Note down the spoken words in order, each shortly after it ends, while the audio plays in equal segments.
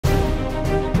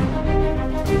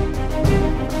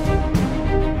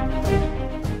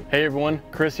Hey everyone,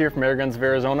 Chris here from Airguns of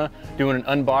Arizona, doing an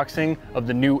unboxing of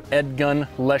the new Edgun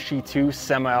Leshiy 2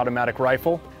 semi-automatic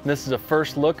rifle. This is a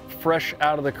first look, fresh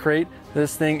out of the crate.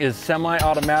 This thing is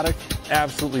semi-automatic,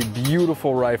 absolutely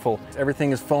beautiful rifle.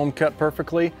 Everything is foam cut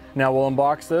perfectly. Now we'll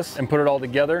unbox this and put it all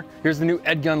together. Here's the new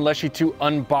Edgun Leshiy 2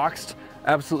 unboxed.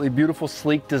 Absolutely beautiful,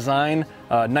 sleek design,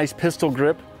 nice pistol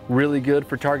grip. Really good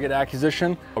for target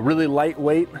acquisition, really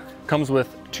lightweight, comes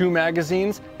with 2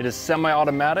 magazines, it is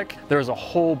semi-automatic. There's a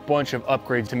whole bunch of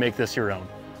upgrades to make this your own.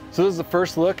 So this is the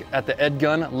first look at the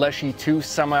Edgun Leshiy 2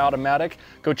 semi-automatic.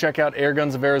 Go check out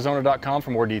airgunsofarizona.com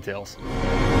for more details.